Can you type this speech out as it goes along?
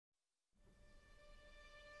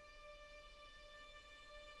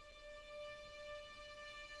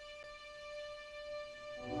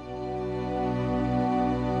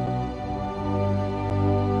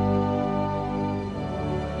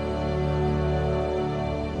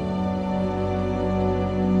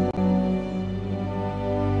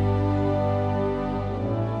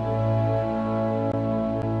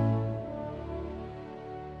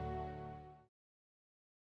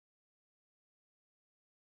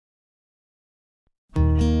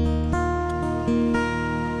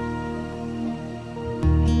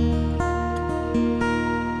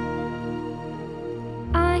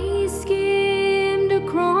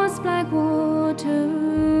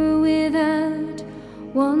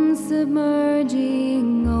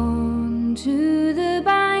submerging on to the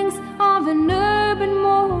banks of an urban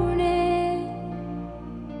morning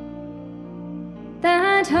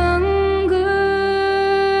that hungers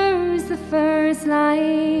the first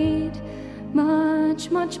light much,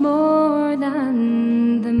 much more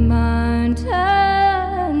than the mountains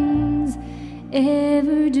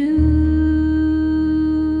ever do.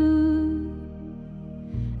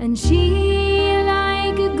 And she,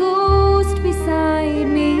 like a ghost beside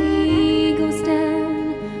me, goes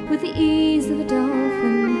down with the ease of a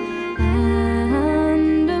dolphin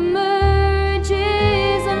and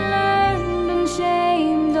emerges unlearned,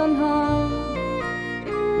 unshamed, unharmed.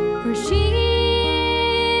 For she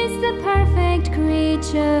is the perfect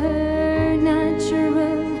creature,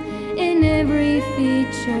 natural in every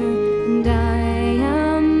feature, and I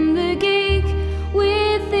am the geek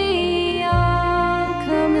with the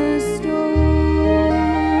alchemist stone.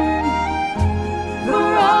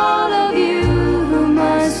 For all of you who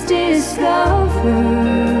must discover,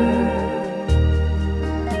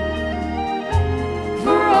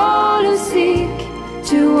 for all who seek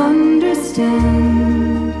to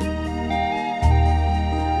understand,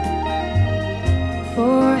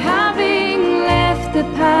 for having left the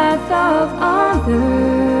path of others,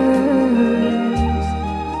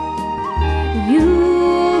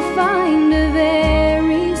 you'll find a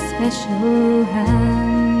very special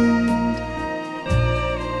hand.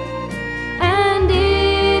 And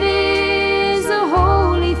it is a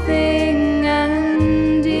holy thing,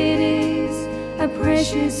 and it is a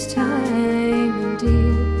precious time, and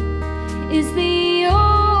it is the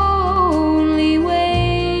only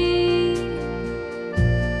way.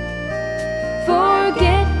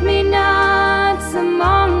 Forget-me-nots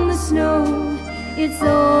among the snow, it's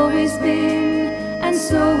always been, and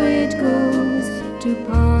so it goes, to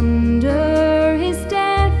ponder his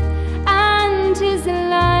death and his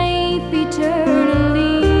life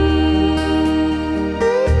eternally.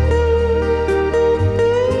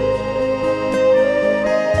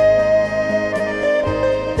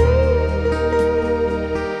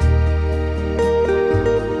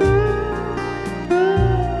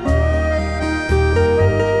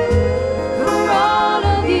 For all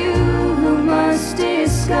of you who must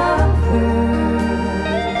discover,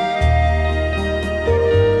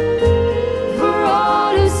 for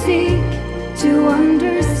all who seek to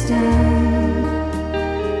understand,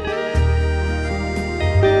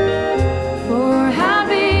 for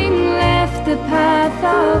having left the path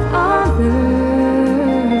of others,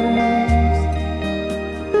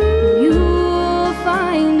 you'll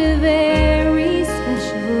find a very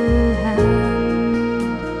special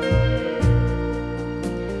hand.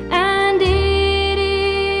 And it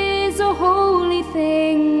is a holy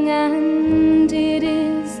thing, and it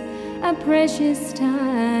is a precious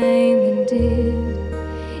time, and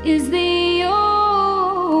it is the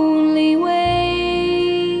only way.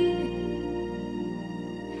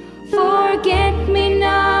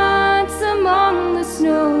 Forget-me-nots among the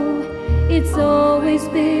snow, it's always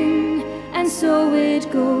been, and so it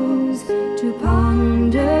goes, to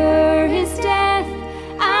ponder his death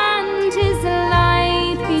and his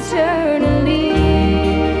life eternally.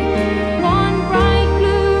 One bright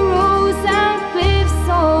blue rose outlives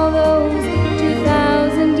all those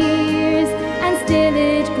 2,000 years, and still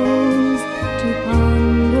it goes, to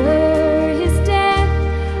ponder his death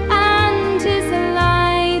and his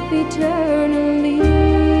life eternally.